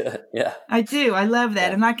 That's good. Yeah. I do. I love that.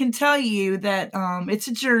 Yeah. And I can tell you that it's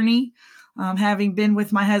a journey, having been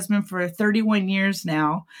with my husband for 31 years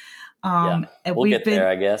now. Yeah. And We'll get there,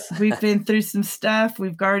 I guess. we've been through some stuff.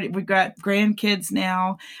 We've got grandkids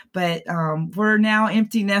now, but we're now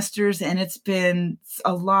empty nesters, and it's been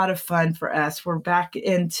a lot of fun for us. We're back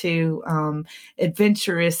into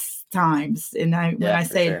adventurous times, and when I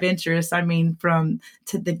say sure. adventurous, I mean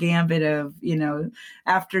to the gambit of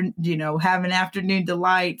having afternoon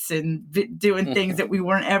delights and doing things that we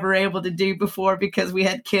weren't ever able to do before because we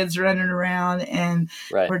had kids running around, and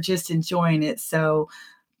Right. we're just enjoying it. So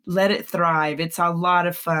let it thrive. It's a lot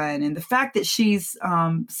of fun. And the fact that she's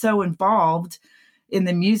so involved in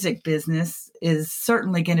the music business is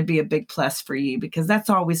certainly going to be a big plus for you, because that's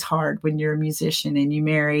always hard when you're a musician and you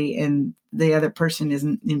marry and the other person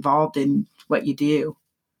isn't involved in what you do.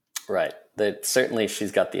 Right. That certainly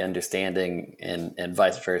she's got the understanding, and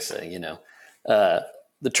vice versa,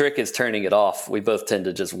 the trick is turning it off. We both tend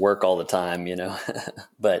to just work all the time,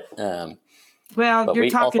 but Well, you're we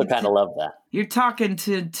talking also kind of love that. You're talking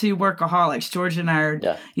to workaholics. George and I are,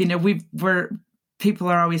 Yeah. people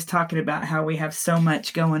are always talking about how we have so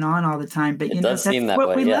much going on all the time, but It does seem that's that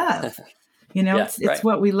what way, we yeah. love. Yeah, it's right.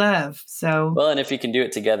 what we love. So Well, and if you can do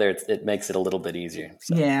it together, it makes it a little bit easier.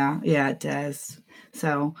 So. yeah, it does.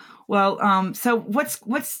 So, well, so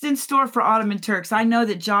what's in store for Ottoman Turks? I know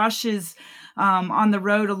that Josh is on the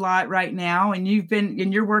road a lot right now, and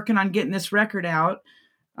you're working on getting this record out.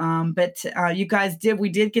 But we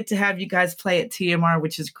did get to have you guys play at TMR,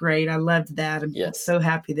 which is great. I loved that. I'm so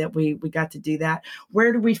happy that we got to do that.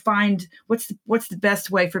 Where do we find, what's the best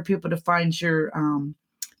way for people to find your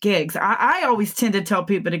gigs? I always tend to tell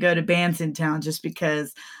people to go to Bandsintown, just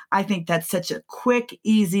because I think that's such a quick,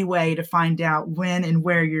 easy way to find out when and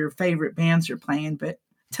where your favorite bands are playing. But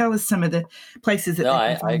tell us some of the places that they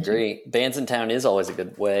can find I agree. You. Bandsintown is always a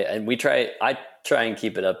good way. And I try and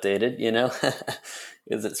keep it updated,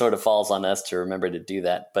 because it sort of falls on us to remember to do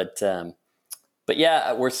that. But but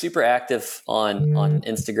yeah, we're super active on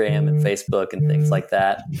Instagram and Facebook and things like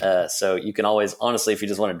that. So you can always, honestly, if you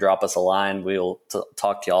just want to drop us a line, we'll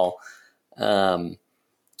talk to y'all.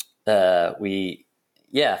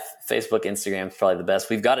 Facebook, Instagram is probably the best.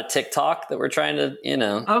 We've got a TikTok that we're trying to, I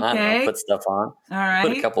don't know, put stuff on. All right.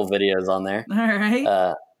 Put a couple videos on there. All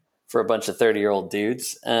right. For a bunch of 30-year-old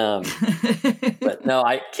dudes. But no,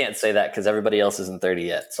 I can't say that because everybody else isn't 30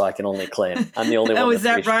 yet. So I can only claim I'm the only one. Oh, is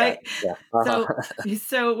that right? That. Yeah. Uh-huh.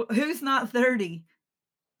 So who's not 30?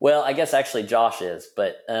 Well, I guess actually Josh is,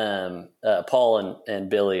 but Paul and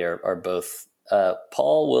Billy are both.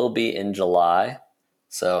 Paul will be in July.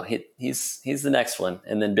 So he's the next one.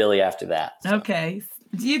 And then Billy after that. So. Okay.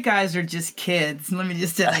 You guys are just kids. Let me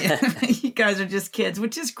just tell you, you guys are just kids,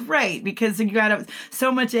 which is great because you got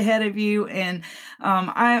so much ahead of you. And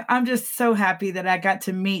I'm just so happy that I got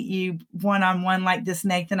to meet you one-on-one like this,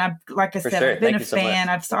 Nathan. I've been a fan.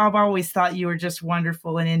 I've always thought you were just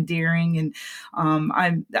wonderful and endearing. And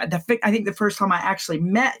I think the first time I actually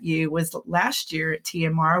met you was last year at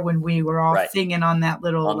TMR when we were all singing on that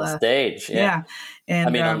little on the stage. Yeah.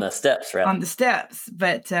 And on the steps, right? On the steps.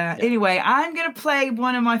 But anyway, I'm going to play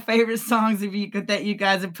one of my favorite songs that you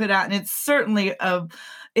guys have put out, and it's certainly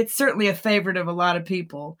a favorite of a lot of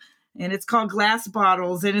people. And it's called Glass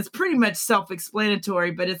Bottles, and it's pretty much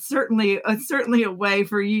self-explanatory, but it's certainly a way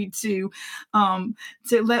for you to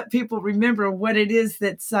let people remember what it is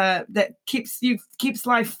that keeps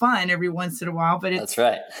life fun every once in a while. But that's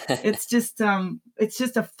right. it's just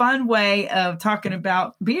a fun way of talking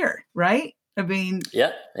about beer, right? I mean,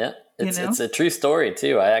 yeah. It's a true story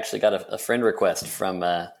too. I actually got a friend request from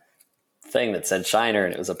a thing that said Shiner,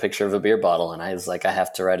 and it was a picture of a beer bottle. And I was like, I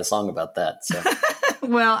have to write a song about that. So.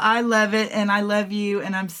 Well, I love it, and I love you,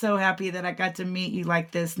 and I'm so happy that I got to meet you like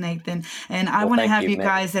this, Nathan. And I want to have you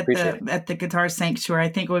guys at the Guitar Sanctuary. I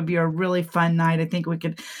think it would be a really fun night. I think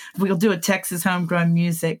we'll do a Texas homegrown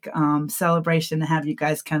music celebration to have you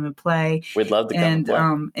guys come and play. We'd love to come and play.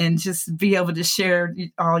 And just be able to share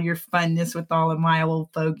all your funness with all of my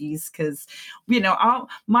old fogies, because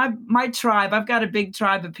my tribe. I've got a big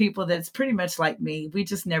tribe of people that's pretty much like me. We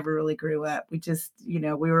just never really grew up. We just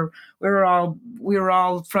we were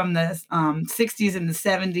all from the 60s and the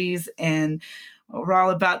 70s, and we're all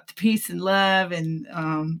about the peace and love and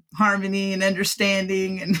harmony and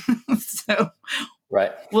understanding. And so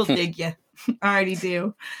we'll dig you. I already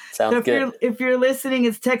do. Sounds good. If you're listening,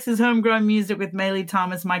 it's Texas Homegrown Music with Maylee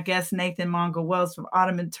Thomas. My guest, Nathan Mongol Wells from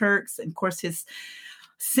Ottoman Turks. And of course, his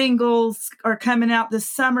singles are coming out this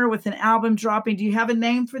summer with an album dropping. Do you have a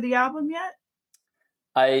name for the album yet?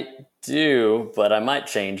 I do, but I might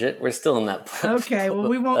change it. We're still in that. Okay, well,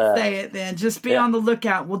 we won't say it then. Just be on the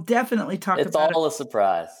lookout. We'll definitely talk about it. It's all a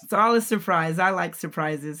surprise. It's all a surprise. I like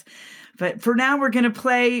surprises. But for now, we're going to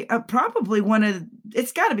play probably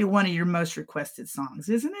it's got to be one of your most requested songs,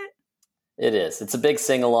 isn't it? It is. It's a big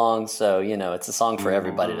sing-along, so, it's a song for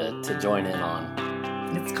everybody to join in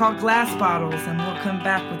on. It's called Glass Bottles, and we'll come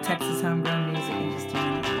back with Texas Homegrown Music in just a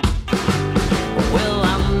minute. Well,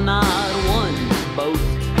 I'm not one to boast.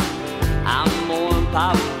 I'm more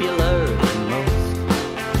popular than most.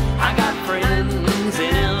 I got friends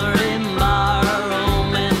in every bar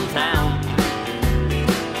room in town.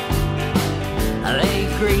 They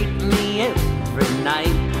greet me every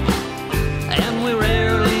night, and we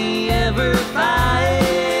rarely ever fight.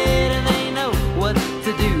 And they know what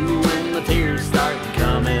to do when the tears start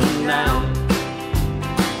coming down.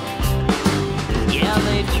 Yeah,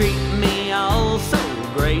 they treat me all so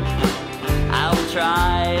great. I'll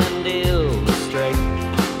try and illustrate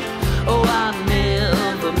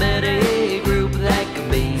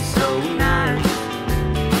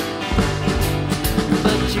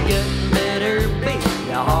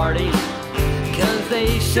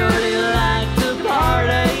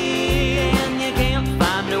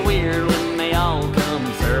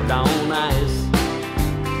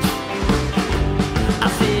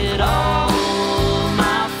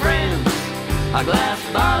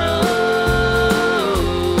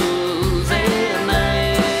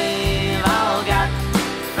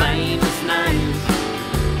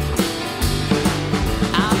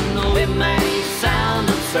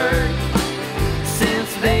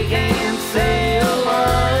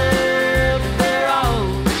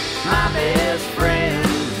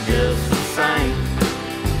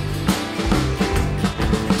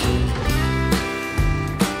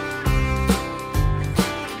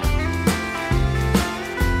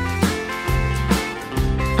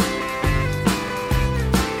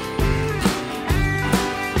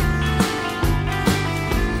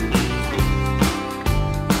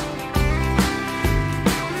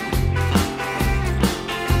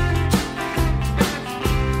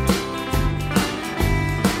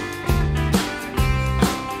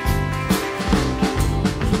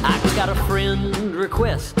got a friend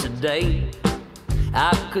request today.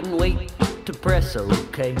 I couldn't wait to press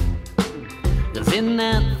OK. 'Cause in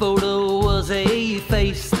that photo was a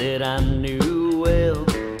face that I knew well.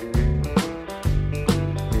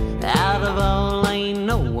 Out of all, ain't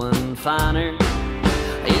no one finer.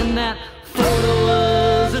 In that photo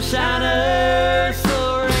was a shiner.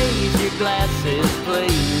 So raise your glasses,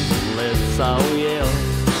 please, and let's all yell.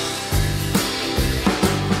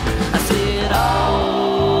 I said,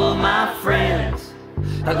 all my friends,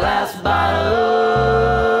 a glass bottles,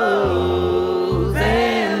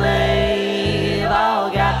 and they've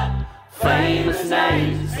all got famous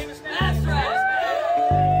names.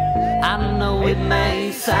 I know it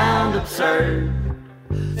may sound absurd,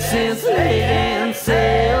 since they can't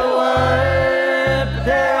say a word, but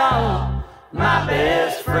they're all my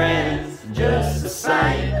best friends, just the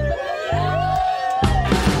same.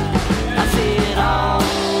 I said, all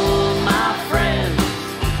my friends,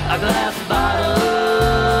 a glass bottle.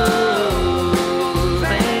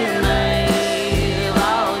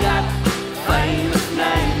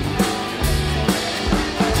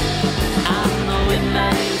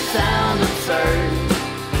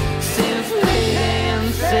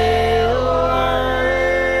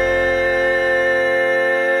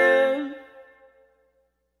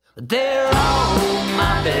 They're all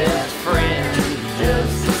my best friends,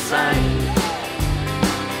 just the same.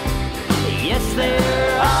 Yes,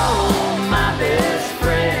 they're all my best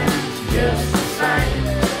friends, just the same.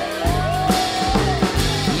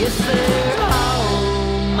 Yes, they're all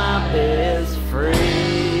my best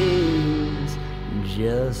friends,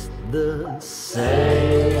 just the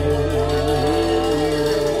same.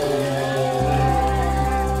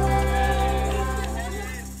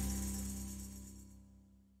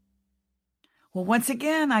 Well, once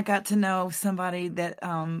again, I got to know somebody that,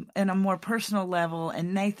 in a more personal level,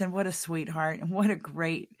 and Nathan, what a sweetheart, and what a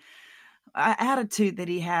great attitude that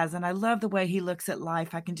he has. And I love the way he looks at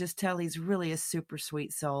life. I can just tell he's really a super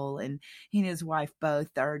sweet soul. And he and his wife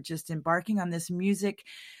both are just embarking on this music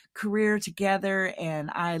career together. And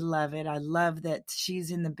I love it. I love that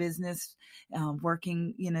she's in the business,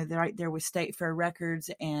 working, they're right there with State Fair Records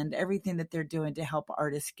and everything that they're doing to help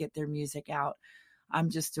artists get their music out. I'm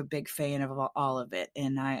just a big fan of all of it,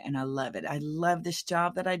 and I love it. I love this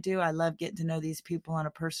job that I do. I love getting to know these people on a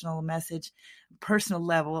personal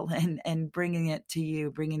level, and bringing it to you,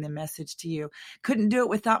 bringing the message to you. Couldn't do it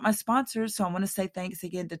without my sponsors, so I want to say thanks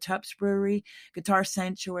again to Tups Brewery, Guitar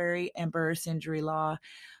Sanctuary, and Burris Injury Law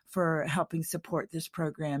for helping support this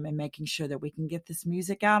program and making sure that we can get this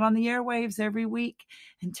music out on the airwaves every week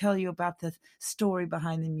and tell you about the story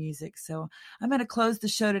behind the music. So I'm going to close the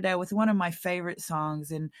show today with one of my favorite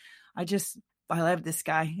songs. And I love this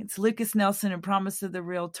guy. It's Lukas Nelson and Promise of the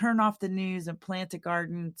Real. Turn off the news and plant a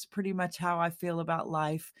garden. It's pretty much how I feel about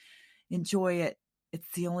life. Enjoy it.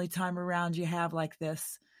 It's the only time around you have like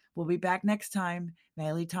this. We'll be back next time.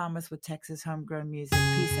 Maylee Thomas with Texas Homegrown Music.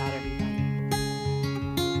 Peace out, everybody.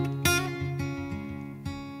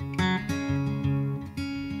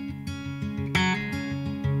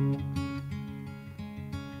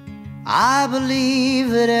 I believe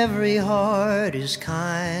that every heart is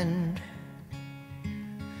kind.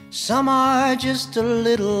 Some are just a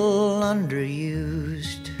little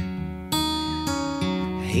underused.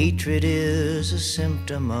 Hatred is a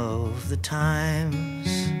symptom of the times,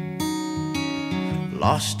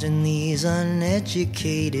 lost in these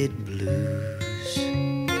uneducated blues.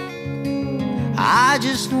 I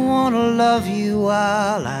just want to love you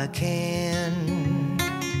while I can.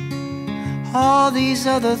 All these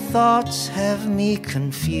other thoughts have me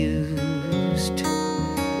confused.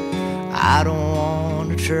 I don't want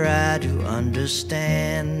to try to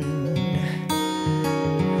understand.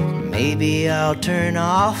 Maybe I'll turn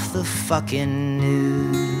off the fucking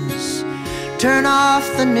news. Turn off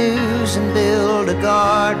the news and build a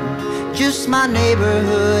garden. Just my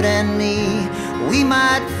neighborhood and me. We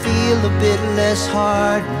might feel a bit less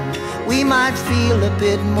hardened. We might feel a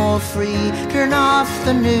bit more free. Turn off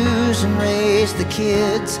the news and raise the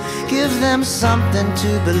kids. Give them something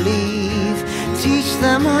to believe. Teach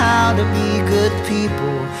them how to be good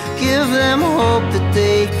people. Give them hope that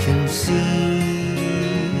they can see.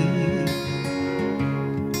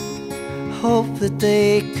 Hope that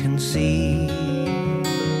they can see.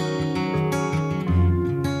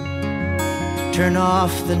 Turn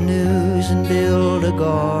off the news and build a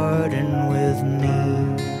garden with me.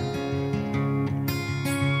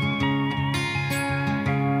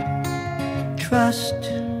 Trust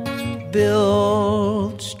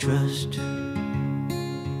builds trust.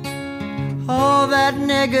 All that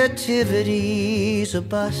negativity's a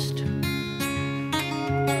bust.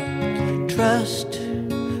 Trust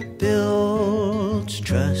builds wants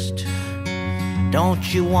trust.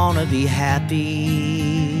 Don't you wanna be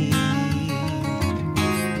happy?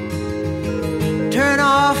 Turn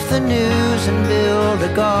off the news and build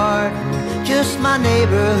a garden, just my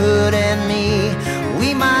neighborhood and me.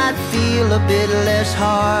 We might feel a bit less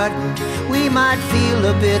hardened, we might feel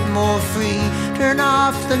a bit more free. Turn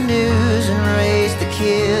off the news and raise the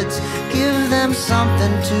kids, give them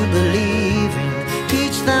something to believe in.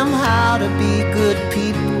 Teach them how to be good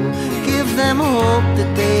people, give them hope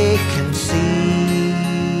that they can see.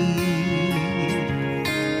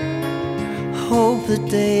 Hope that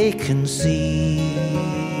they can see.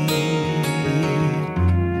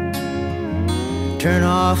 Turn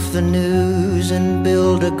off the news and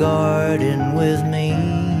build a garden with me.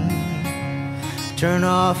 Turn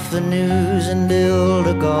off the news and build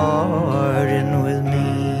a garden with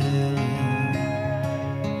me.